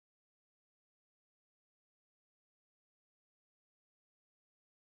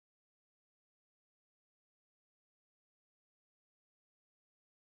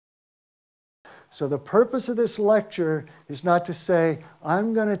So the purpose of this lecture is not to say,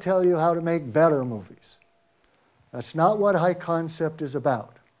 I'm going to tell you how to make better movies. That's not what high concept is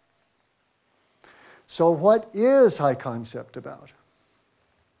about. So what is high concept about?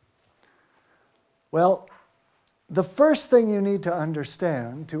 Well, the first thing you need to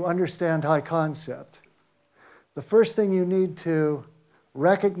understand high concept, the first thing you need to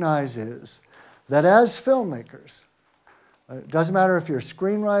recognize is that as filmmakers, it doesn't matter if you're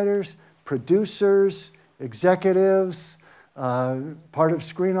screenwriters, producers, executives, part of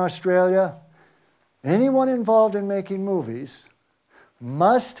Screen Australia, anyone involved in making movies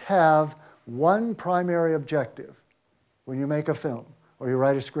must have one primary objective when you make a film or you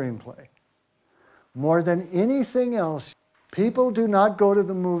write a screenplay. More than anything else, people do not go to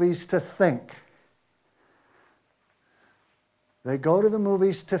the movies to think. They go to the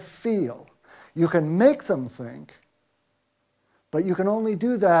movies to feel. You can make them think, but you can only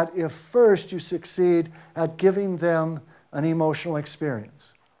do that if first you succeed at giving them an emotional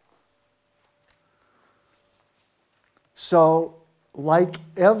experience. So, like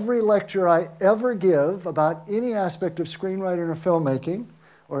every lecture I ever give about any aspect of screenwriting or filmmaking,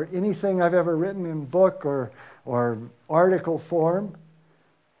 or anything I've ever written in book or article form,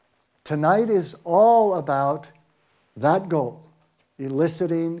 tonight is all about that goal,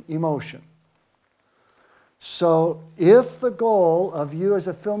 eliciting emotion. So if the goal of you as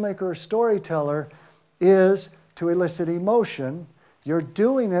a filmmaker or storyteller is to elicit emotion, you're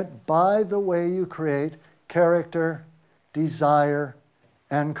doing it by the way you create character, desire,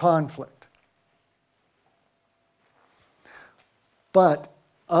 and conflict. But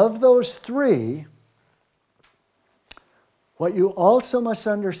of those three, what you also must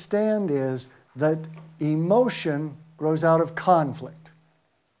understand is that emotion grows out of conflict.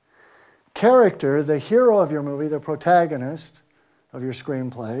 Character, the hero of your movie, the protagonist of your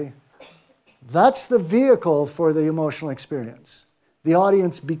screenplay, that's the vehicle for the emotional experience. The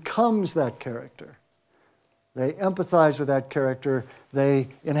audience becomes that character. They empathize with that character. They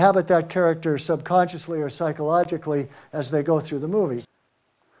inhabit that character subconsciously or psychologically as they go through the movie.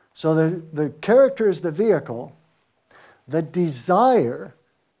 So the character is the vehicle. The desire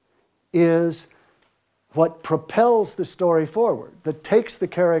is what propels the story forward, that takes the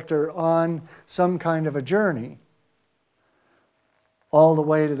character on some kind of a journey all the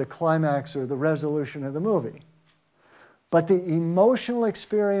way to the climax or the resolution of the movie. But the emotional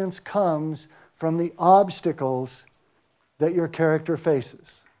experience comes from the obstacles that your character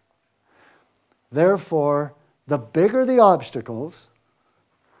faces. Therefore, the bigger the obstacles,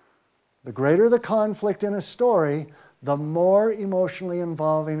 the greater the conflict in a story, the more emotionally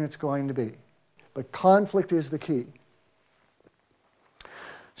involving it's going to be. But conflict is the key.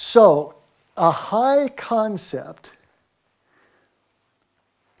 So, a high concept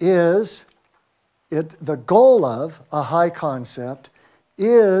is, the goal of a high concept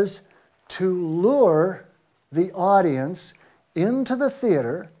is to lure the audience into the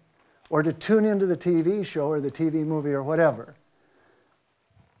theater or to tune into the TV show or the TV movie or whatever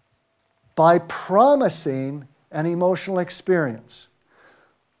by promising an emotional experience.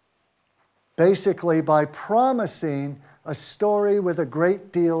 Basically, by promising a story with a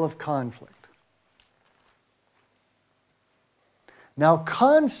great deal of conflict. Now,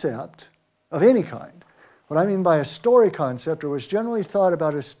 concept of any kind, what I mean by a story concept, or was generally thought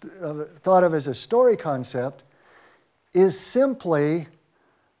of as a story concept, is simply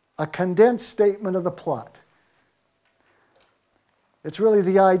a condensed statement of the plot. It's really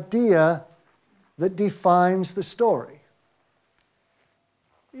the idea that defines the story.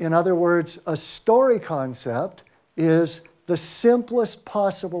 In other words, a story concept is the simplest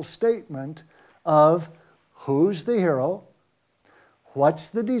possible statement of who's the hero, what's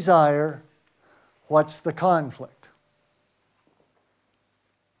the desire, what's the conflict.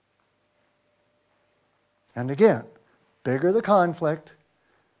 And again, bigger the conflict,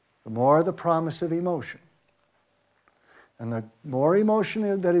 the more the promise of emotion. And the more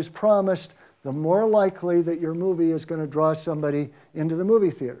emotion that is promised, the more likely that your movie is going to draw somebody into the movie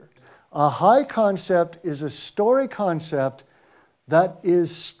theater. A high concept is a story concept that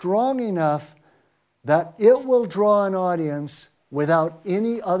is strong enough that it will draw an audience without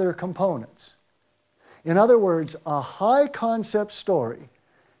any other components. In other words, a high concept story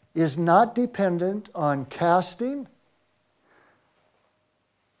is not dependent on casting,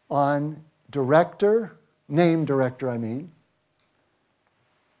 on director, name director I mean.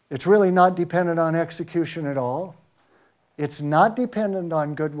 It's really not dependent on execution at all. It's not dependent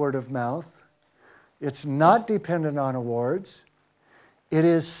on good word of mouth. It's not dependent on awards. It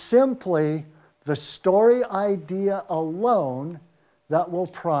is simply the story idea alone that will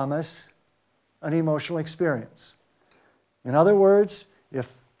promise an emotional experience. In other words,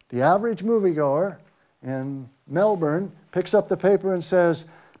 if the average moviegoer in Melbourne picks up the paper and says,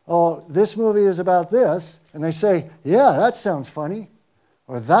 oh, this movie is about this, and they say, yeah, that sounds funny,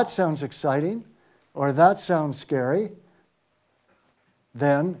 or that sounds exciting, or that sounds scary,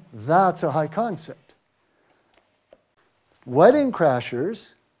 then that's a high concept. Wedding Crashers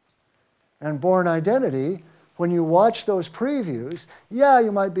and Born Identity, when you watch those previews, yeah,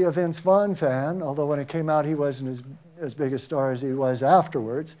 you might be a Vince Vaughn fan, although when it came out he wasn't as big a star as he was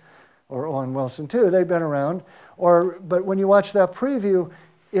afterwards, or Owen Wilson too, they'd been around. But when you watch that preview,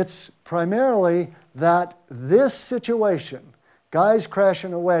 it's primarily that this situation, guys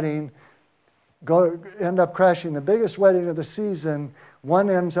crashing a wedding, end up crashing the biggest wedding of the season. One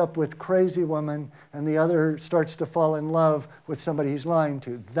ends up with crazy woman, and the other starts to fall in love with somebody he's lying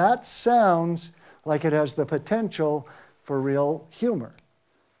to. That sounds like it has the potential for real humor.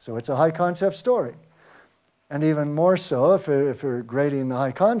 So it's a high concept story. And even more so, if you're grading the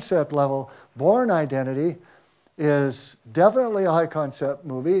high concept level, Born Identity is definitely a high concept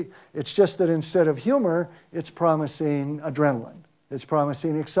movie. It's just that instead of humor, it's promising adrenaline. It's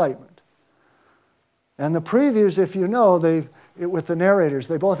promising excitement. And the previews, if you know, with the narrators,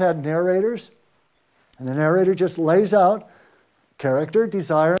 they both had narrators, and the narrator just lays out character,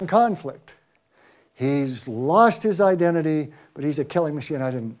 desire, and conflict. He's lost his identity, but he's a killing machine.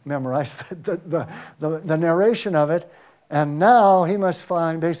 I didn't memorize the narration of it. And now he must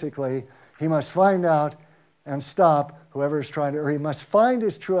find out and stop whoever is trying to, or he must find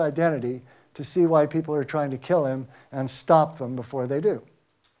his true identity to see why people are trying to kill him and stop them before they do.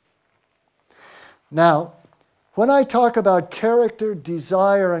 Now, when I talk about character,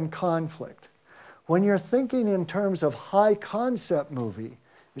 desire, and conflict, when you're thinking in terms of high concept movie,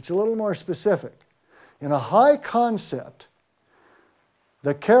 it's a little more specific. In a high concept,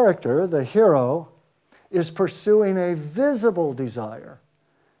 the character, the hero, is pursuing a visible desire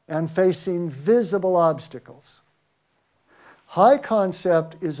and facing visible obstacles. High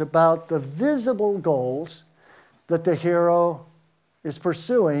concept is about the visible goals that the hero is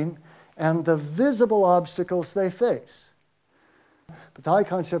pursuing and the visible obstacles they face. But the high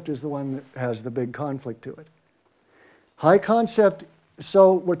concept is the one that has the big conflict to it. High concept,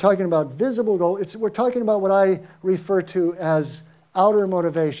 so we're talking about visible goal. We're talking about what I refer to as outer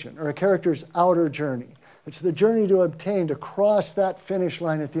motivation, or a character's outer journey. It's the journey to obtain, to cross that finish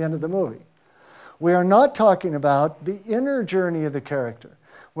line at the end of the movie. We are not talking about the inner journey of the character.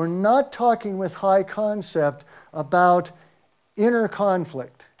 We're not talking with high concept about inner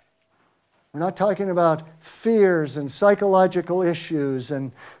conflict. We're not talking about fears and psychological issues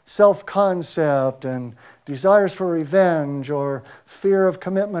and self-concept and desires for revenge or fear of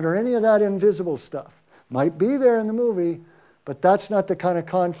commitment or any of that invisible stuff. Might be there in the movie, but that's not the kind of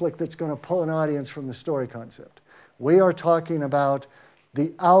conflict that's going to pull an audience from the story concept. We are talking about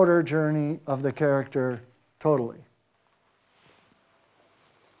the outer journey of the character totally.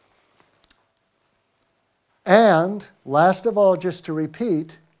 And, last of all, just to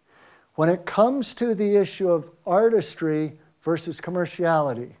repeat, when it comes to the issue of artistry versus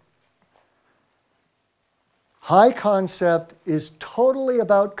commerciality, high concept is totally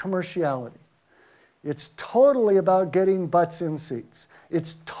about commerciality. It's totally about getting butts in seats.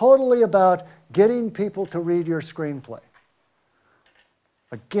 It's totally about getting people to read your screenplay.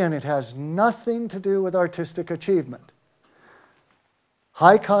 Again, it has nothing to do with artistic achievement.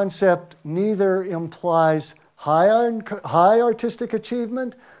 High concept neither implies high artistic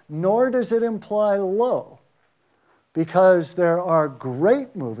achievement, nor does it imply low, because there are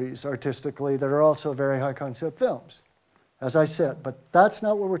great movies artistically that are also very high concept films, as I said, but that's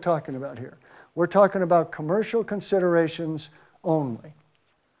not what we're talking about here. We're talking about commercial considerations only.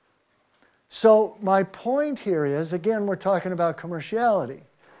 So my point here is, again, we're talking about commerciality,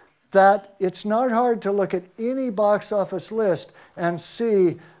 that it's not hard to look at any box office list and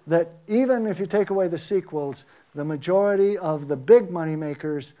see that even if you take away the sequels, the majority of the big money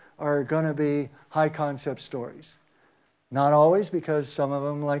makers are going to be high concept stories. Not always, because some of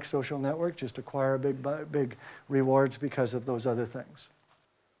them, like Social Network, just acquire big rewards because of those other things.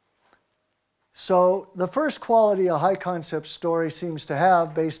 So the first quality a high concept story seems to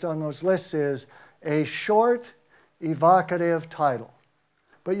have, based on those lists, is a short, evocative title.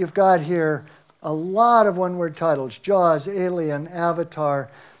 But you've got here a lot of one-word titles: Jaws, Alien, Avatar,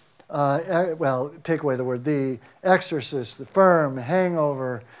 well, take away the word The, Exorcist, The Firm,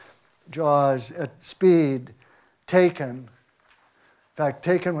 Hangover, Jaws, Speed, Taken. In fact,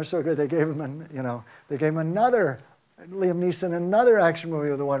 Taken was so good they gave him, they gave him another, Liam Neeson, another action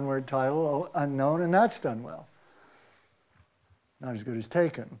movie with a one-word title, Unknown, and that's done well. Not as good as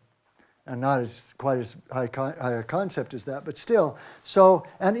Taken. and not as quite as high a concept as that, but still. So,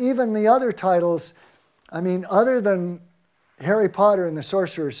 and even the other titles, I mean, other than Harry Potter and the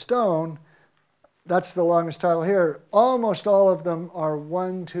Sorcerer's Stone, that's the longest title here, almost all of them are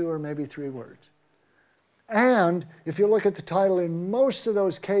 1, 2, or maybe 3 words. And if you look at the title in most of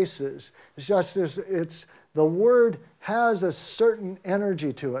those cases, it's just the word has a certain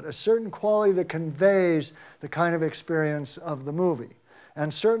energy to it, a certain quality that conveys the kind of experience of the movie.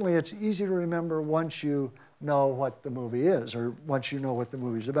 And certainly it's easy to remember once you know what the movie is, or once you know what the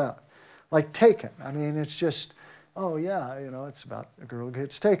movie's about. Like Taken. I mean, it's just, oh yeah, you know, it's about a girl who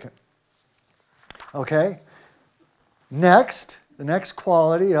gets taken. Okay? Next, the next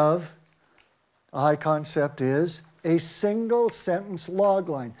quality of a high concept is a single sentence log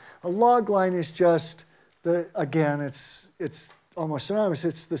line. A log line is just again, it's almost synonymous.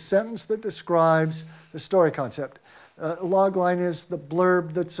 It's the sentence that describes the story concept. A log line is the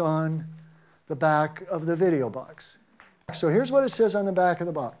blurb that's on the back of the video box. So here's what it says on the back of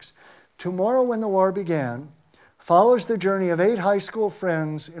the box. Tomorrow, when the war began, follows the journey of 8 high school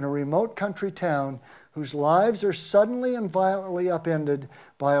friends in a remote country town whose lives are suddenly and violently upended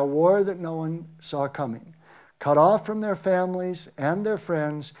by a war that no one saw coming. Cut off from their families and their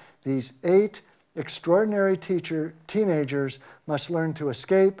friends, these 8 extraordinary teenagers must learn to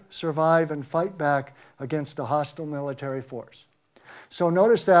escape, survive, and fight back against a hostile military force. So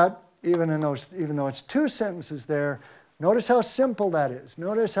notice that, even though it's 2 sentences there, notice how simple that is.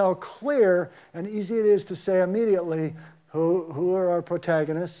 Notice how clear and easy it is to say immediately who are our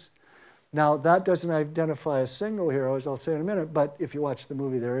protagonists. Now, that doesn't identify a single hero, as I'll say in a minute, but if you watch the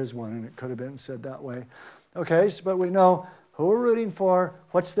movie, there is one, and it could have been said that way. Okay, so, but we know who we're rooting for,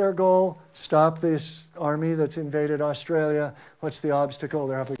 what's their goal, stop this army that's invaded Australia, what's the obstacle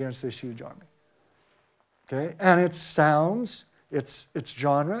they're up against, this huge army. Okay, and it sounds, it's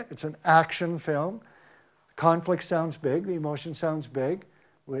genre, it's an action film. Conflict sounds big, the emotion sounds big,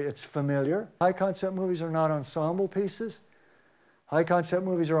 it's familiar. High concept movies are not ensemble pieces. High concept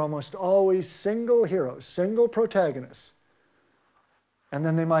movies are almost always single heroes, single protagonists. And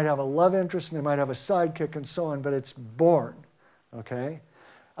then they might have a love interest and they might have a sidekick and so on, but it's born, okay?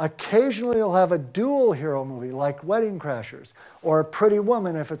 Occasionally you'll have a dual hero movie like Wedding Crashers, or a Pretty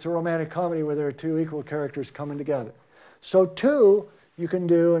Woman if it's a romantic comedy where there are 2 equal characters coming together. So 2 you can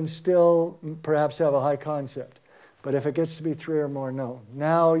do and still perhaps have a high concept. But if it gets to be 3 or more, no.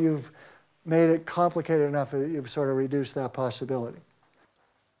 Now you've made it complicated enough that you've sort of reduced that possibility.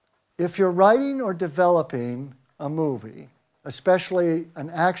 If you're writing or developing a movie, especially an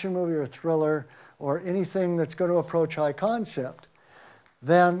action movie or a thriller or anything that's going to approach high concept,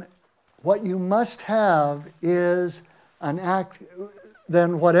 then what you must have is an act.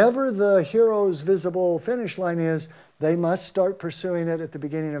 Then whatever the hero's visible finish line is, they must start pursuing it at the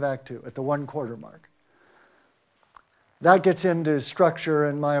beginning of Act 2, at the 1/4 mark. That gets into structure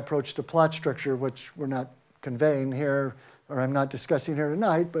and my approach to plot structure, which we're not conveying here, or I'm not discussing here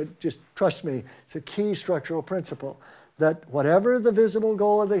tonight, but just trust me, it's a key structural principle, that whatever the visible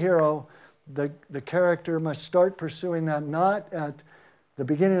goal of the hero, the character must start pursuing that not at the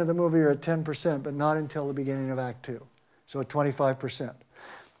beginning of the movie or at 10%, but not until the beginning of Act 2, so at 25%.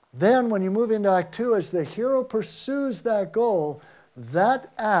 Then when you move into Act 2, as the hero pursues that goal,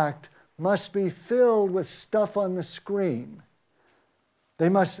 that act must be filled with stuff on the screen.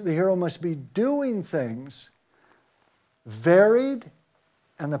 The hero must be doing things varied,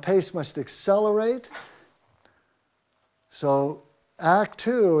 and the pace must accelerate. So Act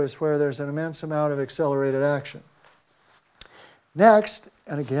 2 is where there's an immense amount of accelerated action. Next,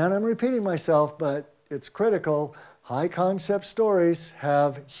 and again I'm repeating myself, but it's critical, high concept stories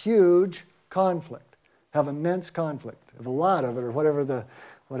have huge conflict, have immense conflict, have a lot of it, or whatever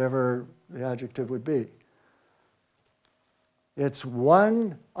the adjective would be. It's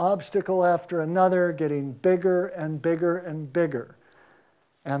one obstacle after another, getting bigger and bigger and bigger.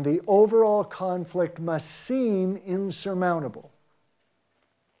 And the overall conflict must seem insurmountable.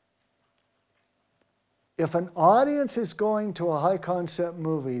 If an audience is going to a high concept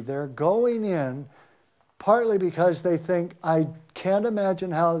movie, they're going in partly because they think, I can't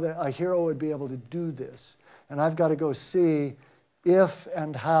imagine how a hero would be able to do this. And I've got to go see if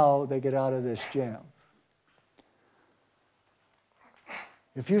and how they get out of this jam.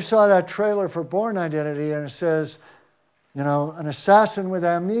 If you saw that trailer for Bourne Identity and it says, you know, an assassin with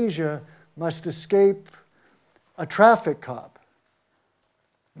amnesia must escape a traffic cop.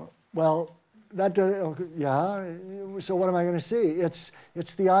 Well, that does, yeah, so what am I going to see? It's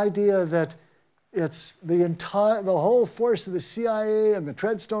the idea that it's the whole force of the CIA and the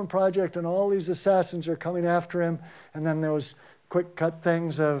Treadstone Project and all these assassins are coming after him, and then those quick cut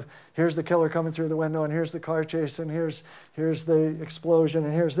things of here's the killer coming through the window, and here's the car chase, and here's the explosion,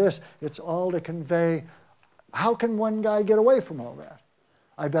 and here's this. It's all to convey, how can one guy get away from all that?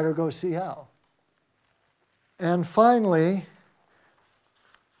 I better go see how. And finally,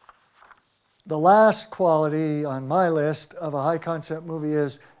 the last quality on my list of a high concept movie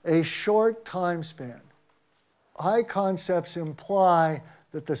is a short time span. High concepts imply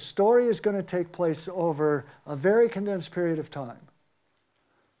that the story is going to take place over a very condensed period of time.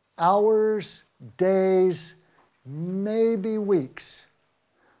 Hours, days, maybe weeks.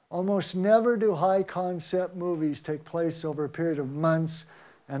 Almost never do high concept movies take place over a period of months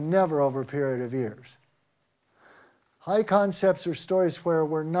and never over a period of years. High concepts are stories where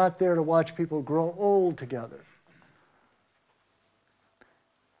we're not there to watch people grow old together.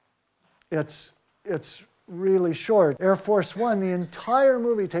 It's really short. Air Force One, the entire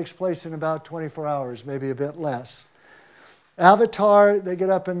movie takes place in about 24 hours, maybe a bit less. Avatar, they get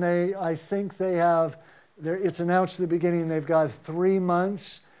up and I think they have, it's announced at the beginning they've got 3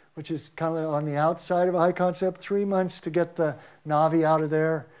 months, which is kind of on the outside of a high concept, 3 months to get the Na'vi out of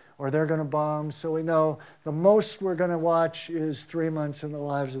there, or they're going to bomb. So we know the most we're going to watch is 3 months in the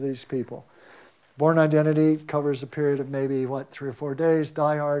lives of these people. Born Identity covers a period of maybe, 3 or 4 days.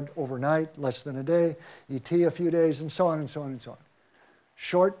 Die Hard, overnight, less than a day. E.T., a few days, and so on and so on and so on.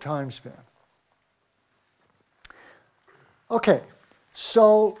 Short time span. Okay,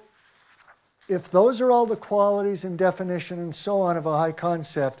 so if those are all the qualities and definition and so on of a high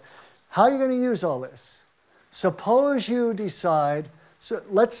concept, how are you going to use all this? Suppose you decide, so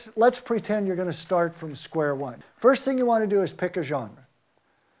let's pretend you're going to start from square one. First thing you want to do is pick a genre.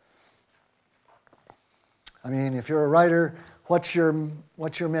 I mean, if you're a writer, what's your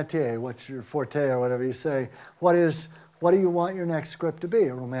métier? What's your forte, or whatever you say? What do you want your next script to be?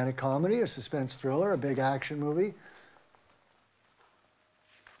 A romantic comedy, a suspense thriller, a big action movie?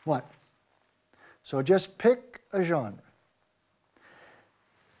 What? So just pick a genre.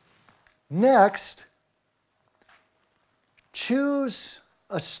 Next, choose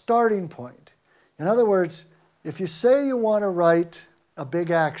a starting point. In other words, if you say you want to write a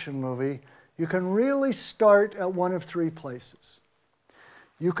big action movie, you can really start at one of 3 places.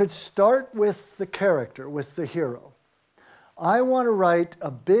 You could start with the character, with the hero. I want to write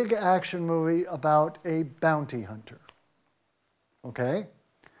a big action movie about a bounty hunter. Okay?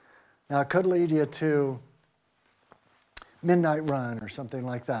 Now, it could lead you to Midnight Run or something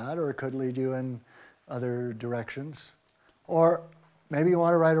like that, or it could lead you in other directions. Or maybe you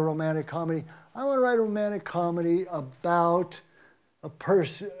want to write a romantic comedy. I want to write a romantic comedy about a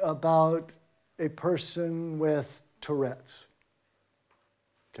person with Tourette's.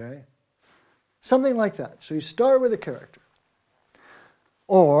 Okay? Something like that. So you start with a character.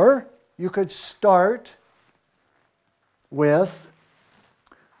 Or you could start with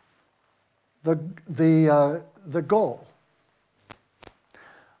the goal.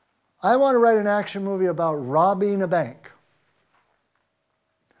 I want to write an action movie about robbing a bank.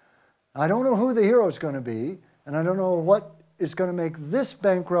 I don't know who the hero is going to be, and I don't know what is going to make this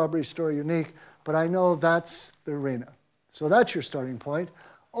bank robbery story unique, but I know that's the arena. So that's your starting point.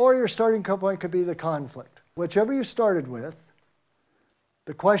 Or your starting point could be the conflict. Whichever you started with,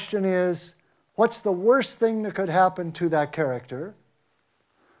 the question is, what's the worst thing that could happen to that character?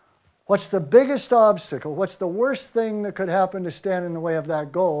 What's the biggest obstacle? What's the worst thing that could happen to stand in the way of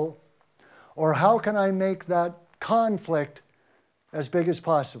that goal? Or how can I make that conflict as big as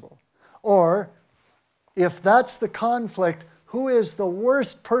possible? Or, if that's the conflict, who is the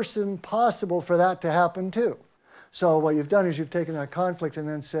worst person possible for that to happen to? So what you've done is you've taken that conflict and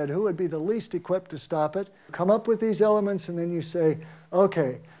then said, who would be the least equipped to stop it? Come up with these elements, and then you say,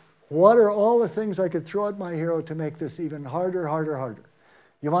 okay, what are all the things I could throw at my hero to make this even harder, harder, harder?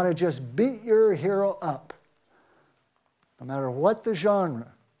 You want to just beat your hero up, no matter what the genre.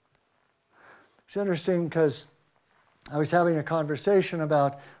 It's interesting because I was having a conversation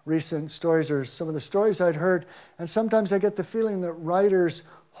about recent stories, or some of the stories I'd heard, and sometimes I get the feeling that writers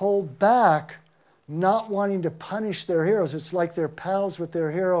hold back not wanting to punish their heroes. It's like they're pals with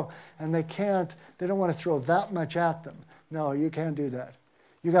their hero, and they don't want to throw that much at them. No, you can't do that.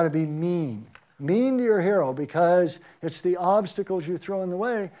 You got to be mean. Mean to your hero, because it's the obstacles you throw in the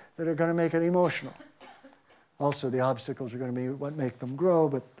way that are going to make it emotional. Also, the obstacles are going to be what make them grow,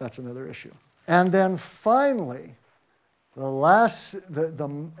 but that's another issue. And then finally, the last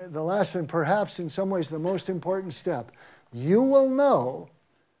and perhaps in some ways the most important step, you will know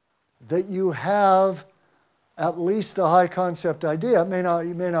that you have at least a high concept idea.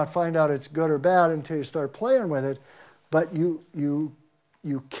 You may not find out it's good or bad until you start playing with it, but you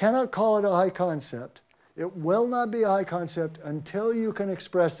cannot call it a high concept. It will not be a high concept until you can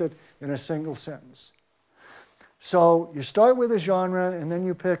express it in a single sentence. So you start with a genre, and then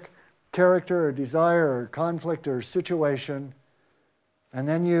you pick character or desire or conflict or situation, and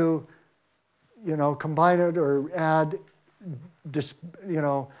then you combine it or add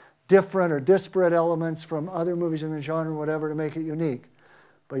different or disparate elements from other movies in the genre, whatever, to make it unique.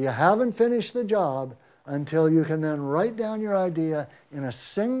 But you haven't finished the job until you can then write down your idea in a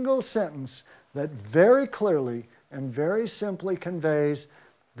single sentence that very clearly and very simply conveys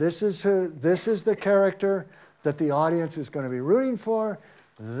this is the character that the audience is going to be rooting for.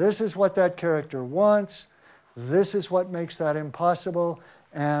 This is what that character wants. This is what makes that impossible.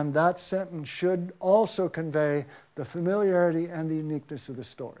 And that sentence should also convey the familiarity and the uniqueness of the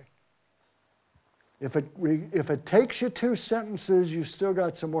story. If it takes you 2 sentences, you've still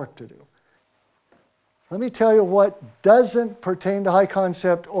got some work to do. Let me tell you what doesn't pertain to high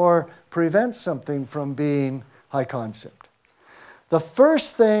concept or prevents something from being high concept. The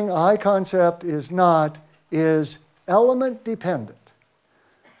first thing a high concept is not is element dependent.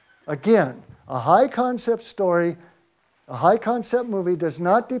 Again, a high concept story, a high concept movie does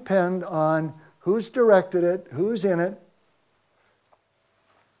not depend on who's directed it, who's in it,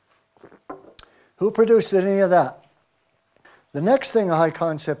 who produced it, any of that. The next thing a high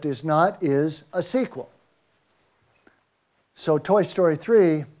concept is not is a sequel. So Toy Story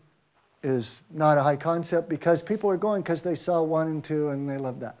 3 is not a high concept because people are going because they saw 1 and 2 and they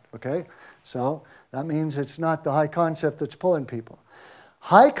love that, okay? So that means it's not the high concept that's pulling people.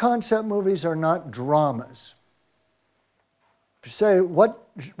 High concept movies are not dramas. If you say,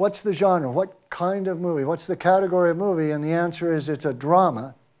 what's the genre? What kind of movie? What's the category of movie? And the answer is it's a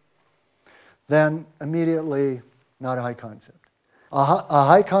drama, then immediately not a high concept. A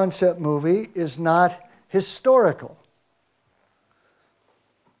high concept movie is not historical.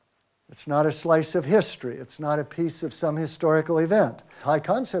 It's not a slice of history. It's not a piece of some historical event. High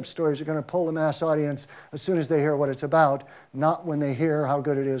concept stories are going to pull the mass audience as soon as they hear what it's about, not when they hear how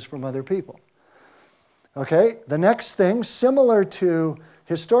good it is from other people. Okay, the next thing, similar to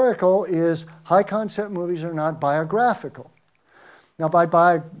historical, is high concept movies are not biographical. Now, by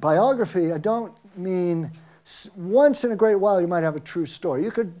biography, I don't mean once in a great while you might have a true story.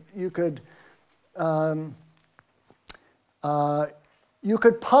 You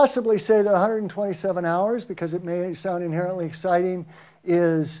could possibly say that 127 Hours, because it may sound inherently exciting,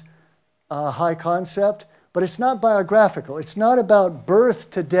 is a high concept, but it's not biographical. It's not about birth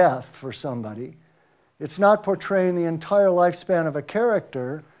to death for somebody. It's not portraying the entire lifespan of a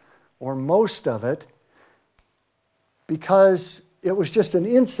character, or most of it, because it was just an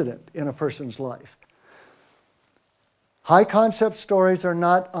incident in a person's life. High concept stories are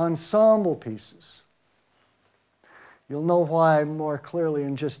not ensemble pieces. You'll know why more clearly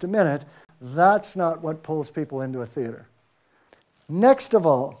in just a minute. That's not what pulls people into a theater. Next of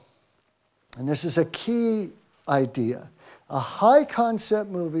all, and this is a key idea, a high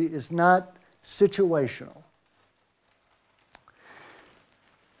concept movie is not situational.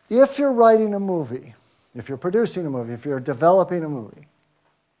 If you're writing a movie, if you're producing a movie, if you're developing a movie,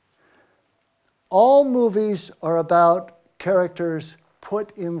 all movies are about characters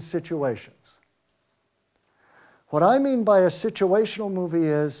put in situations. What I mean by a situational movie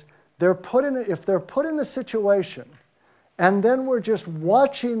is if they're put in a situation and then we're just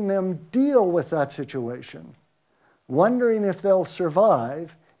watching them deal with that situation, wondering if they'll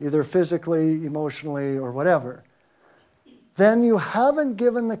survive, either physically, emotionally, or whatever, then you haven't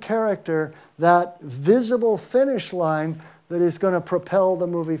given the character that visible finish line that is going to propel the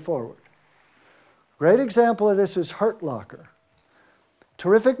movie forward. Great example of this is Hurt Locker.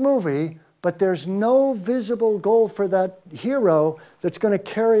 Terrific movie, but there's no visible goal for that hero that's going to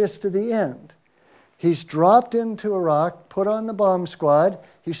carry us to the end. He's dropped into Iraq, put on the bomb squad.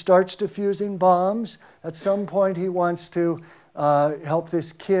 He starts defusing bombs. At some point, he wants to help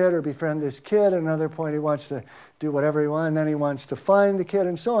this kid or befriend this kid. At another point, he wants to do whatever he wants. And then he wants to find the kid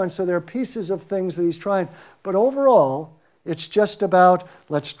and so on. So there are pieces of things that he's trying. But overall, it's just about,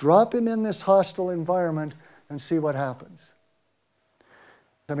 let's drop him in this hostile environment and see what happens.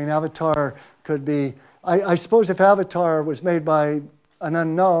 I mean, Avatar could be, I suppose if Avatar was made by an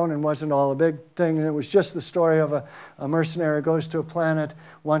unknown and wasn't all a big thing, and it was just the story of a mercenary who goes to a planet,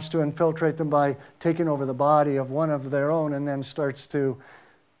 wants to infiltrate them by taking over the body of one of their own, and then starts to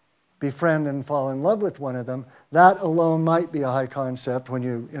befriend and fall in love with one of them, that alone might be a high concept when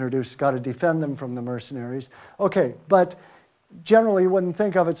you introduce, got to defend them from the mercenaries. Okay, but generally you wouldn't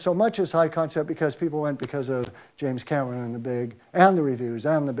think of it so much as high concept because people went because of James Cameron and the reviews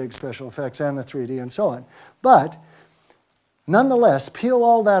and the big special effects and the 3D and so on. But nonetheless, peel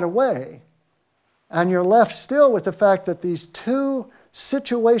all that away And you're left still with the fact that these two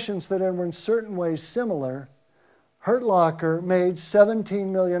situations that are in certain ways similar, Hurt Locker made $17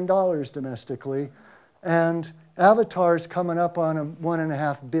 million domestically, and Avatar's coming up on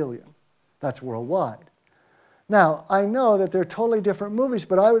 $1.5 billion. That's worldwide. Now, I know that they're totally different movies,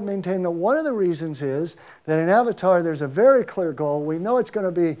 but I would maintain that one of the reasons is that in Avatar there's a very clear goal. We know it's going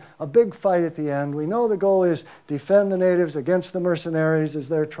to be a big fight at the end. We know the goal is defend the natives against the mercenaries as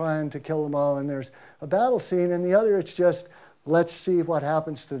they're trying to kill them all, and there's a battle scene. And the other, it's just, let's see what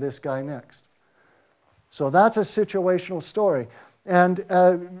happens to this guy next. So that's a situational story. And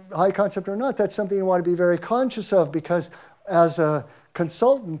high concept or not, that's something you want to be very conscious of, because as a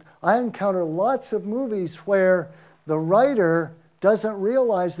consultant, I encounter lots of movies where the writer doesn't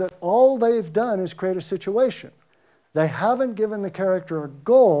realize that all they've done is create a situation. They haven't given the character a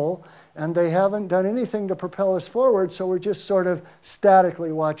goal, and they haven't done anything to propel us forward, so we're just sort of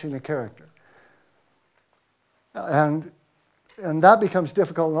statically watching the character. And that becomes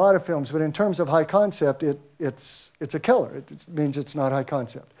difficult in a lot of films, but in terms of high concept, it's a killer. It means it's not high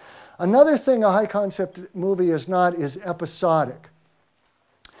concept. Another thing a high concept movie is not is episodic.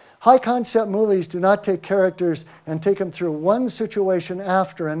 High concept movies do not take characters and take them through one situation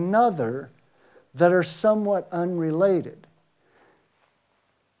after another that are somewhat unrelated.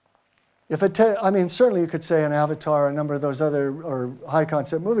 I mean, certainly you could say in Avatar, a number of those other or high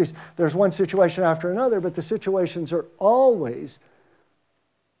concept movies, there's one situation after another, but the situations are always,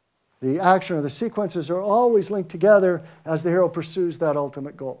 the action or the sequences are always linked together as the hero pursues that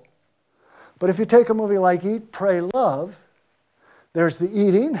ultimate goal. But if you take a movie like Eat, Pray, Love, there's the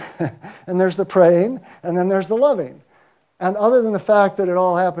eating, and there's the praying, and then there's the loving. And other than the fact that it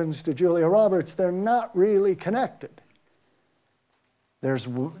all happens to Julia Roberts, they're not really connected.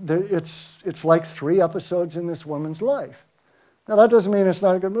 It's like 3 episodes in this woman's life. Now, that doesn't mean it's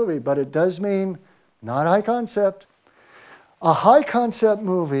not a good movie, but it does mean not high concept. A high concept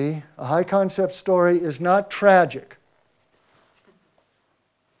movie, a high concept story is not tragic.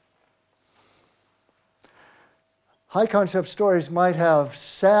 High concept stories might have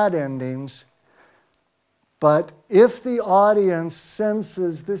sad endings, but if the audience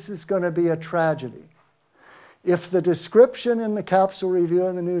senses this is going to be a tragedy, if the description in the capsule review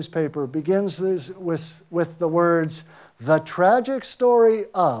in the newspaper begins with the words, "the tragic story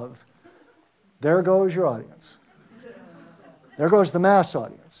of," there goes your audience. There goes the mass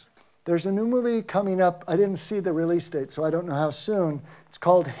audience. There's a new movie coming up. I didn't see the release date, so I don't know how soon. It's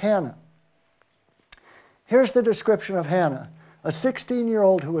called Hannah. Here's the description of Hannah. A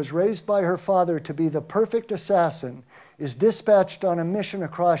 16-year-old who was raised by her father to be the perfect assassin is dispatched on a mission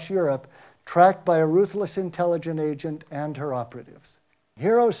across Europe, tracked by a ruthless intelligence agent and her operatives.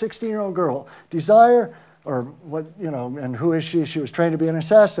 Hero, 16-year-old girl. Desire, or what, and who is she? She was trained to be an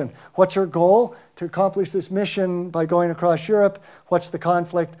assassin. What's her goal? To accomplish this mission by going across Europe. What's the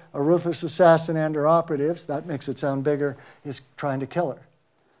conflict? A ruthless assassin and her operatives, that makes it sound bigger, is trying to kill her.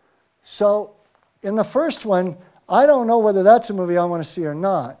 So, in the first one, I don't know whether that's a movie I want to see or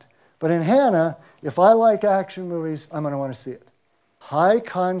not. But in Hannah, if I like action movies, I'm going to want to see it. High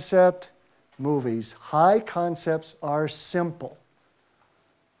concept movies. High concepts are simple.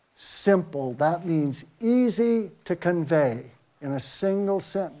 Simple, that means easy to convey in a single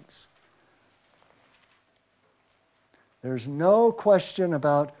sentence. There's no question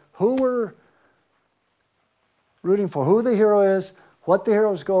about who we're rooting for, who the hero is, what the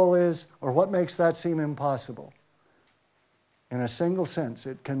hero's goal is, or what makes that seem impossible. In a single sentence,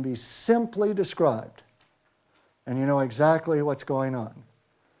 it can be simply described, and you know exactly what's going on.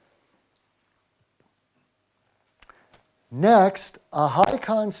 Next, a high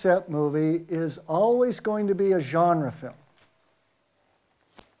concept movie is always going to be a genre film.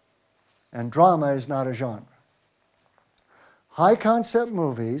 And drama is not a genre. High concept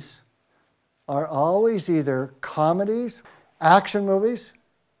movies are always either comedies, action movies,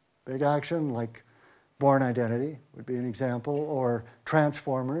 big action like Bourne Identity would be an example, or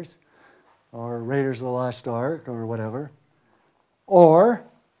Transformers, or Raiders of the Lost Ark, or whatever, or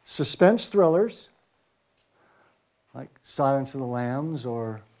suspense thrillers like Silence of the Lambs,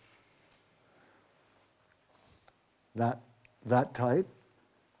 or that type,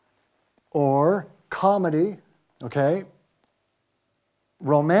 or comedy, okay,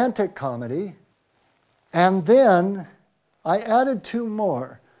 romantic comedy, and then I added 2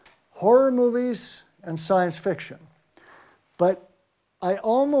 more, horror movies and science fiction. But I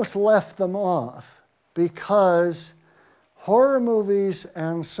almost left them off because horror movies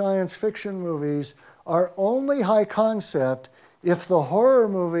and science fiction movies are only high concept if the horror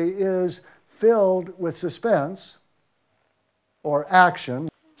movie is filled with suspense or action.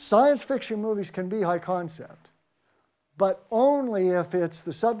 Science fiction movies can be high concept, but only if it's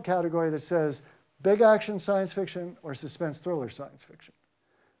the subcategory that says big action science fiction or suspense thriller science fiction.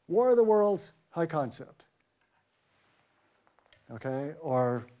 War of the Worlds, high concept. Okay,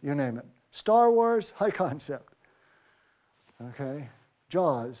 or you name it. Star Wars, high concept. Okay,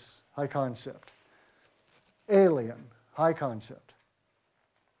 Jaws, high concept. Alien, high concept.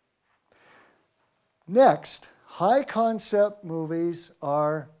 Next, high concept movies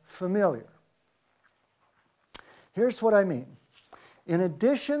are familiar. Here's what I mean. In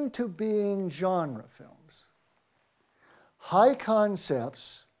addition to being genre films, high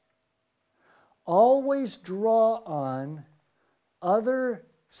concepts always draw on other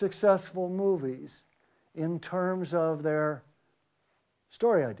successful movies in terms of their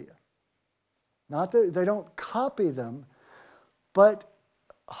story idea. Not that they don't copy them, but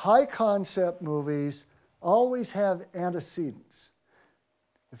high concept movies always have antecedents.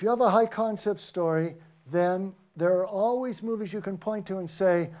 If you have a high concept story, then there are always movies you can point to and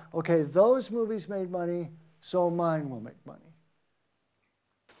say, okay, those movies made money, so mine will make money.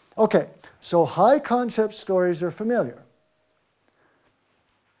 Okay, so high concept stories are familiar.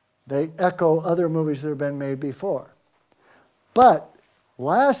 They echo other movies that have been made before. But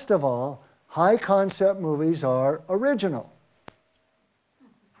last of all, high concept movies are original.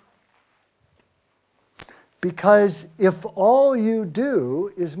 Because if all you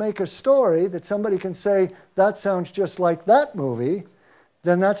do is make a story that somebody can say, that sounds just like that movie,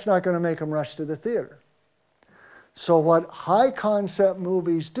 then that's not going to make them rush to the theater. So what high concept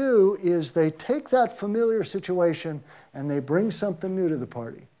movies do is they take that familiar situation and they bring something new to the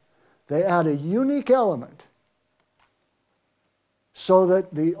party. They add a unique element so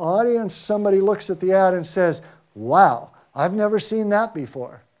that the audience, somebody looks at the ad and says, wow, I've never seen that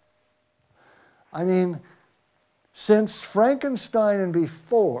before. I mean, since Frankenstein and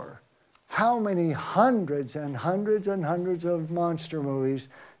before, how many hundreds and hundreds and hundreds of monster movies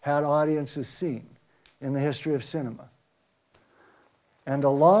had audiences seen in the history of cinema? And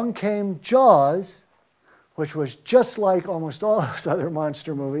along came Jaws, which was just like almost all those other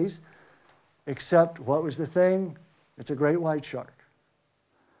monster movies, except what was the thing? It's a great white shark.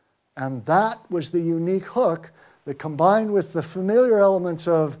 And that was the unique hook that, combined with the familiar elements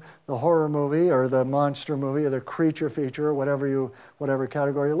of the horror movie or the monster movie or the creature feature or whatever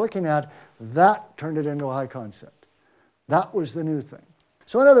category you're looking at, that turned it into a high concept. That was the new thing.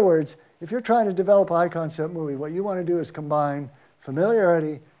 So in other words, if you're trying to develop a high concept movie, what you want to do is combine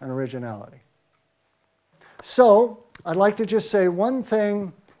familiarity and originality. So I'd like to just say one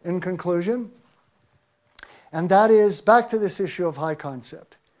thing in conclusion, and that is back to this issue of high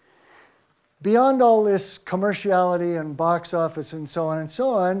concept. Beyond all this commerciality and box office and so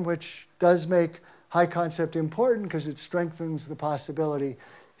on, which does make high concept important because it strengthens the possibility,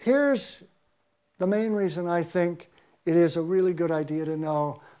 here's the main reason I think it is a really good idea to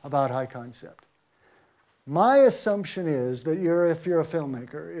know about high concept. My assumption is that if you're a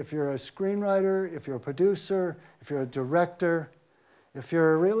filmmaker, if you're a screenwriter, if you're a producer, if you're a director, if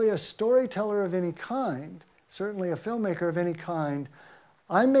you're really a storyteller of any kind, certainly a filmmaker of any kind,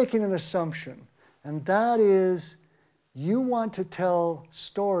 I'm making an assumption, and that is you want to tell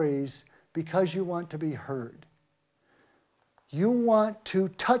stories because you want to be heard. You want to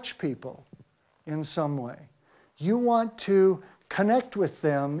touch people in some way. You want to connect with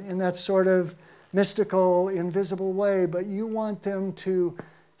them in that sort of mystical, invisible way, but you want them to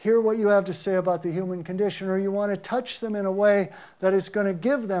hear what you have to say about the human condition, or you want to touch them in a way that is going to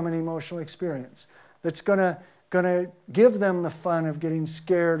give them an emotional experience, that's going to give them the fun of getting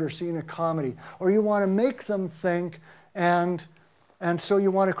scared or seeing a comedy, or you want to make them think, and so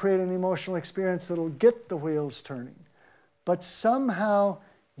you want to create an emotional experience that'll get the wheels turning. But somehow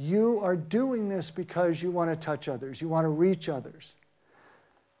you are doing this because you want to touch others, you want to reach others.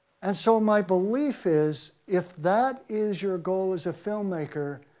 And so my belief is, if that is your goal as a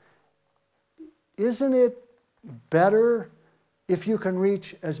filmmaker, isn't it better if you can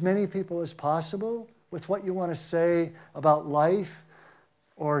reach as many people as possible with what you want to say about life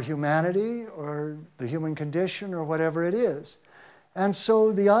or humanity or the human condition or whatever it is? And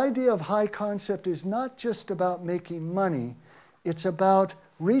so the idea of high concept is not just about making money, it's about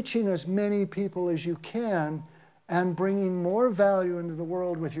reaching as many people as you can and bringing more value into the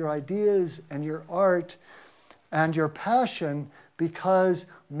world with your ideas and your art and your passion, because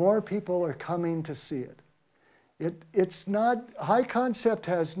more people are coming to see it. It's not, high concept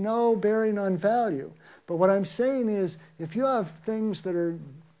has no bearing on value. But what I'm saying is, if you have things that are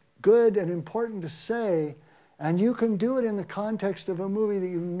good and important to say, and you can do it in the context of a movie that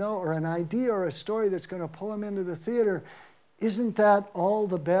you know, or an idea or a story that's going to pull them into the theater, isn't that all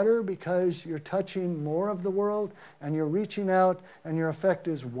the better because you're touching more of the world and you're reaching out and your effect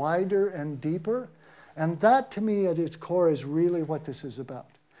is wider and deeper? And that, to me, at its core, is really what this is about.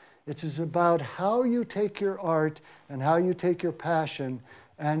 It is about how you take your art and how you take your passion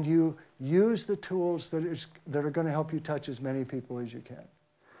and you use the tools that are going to help you touch as many people as you can.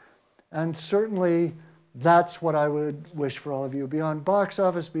 And certainly, that's what I would wish for all of you. Beyond box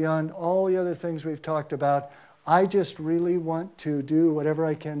office, beyond all the other things we've talked about, I just really want to do whatever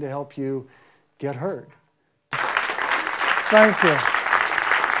I can to help you get heard. Thank you.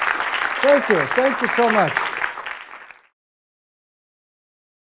 Thank you. Thank you so much.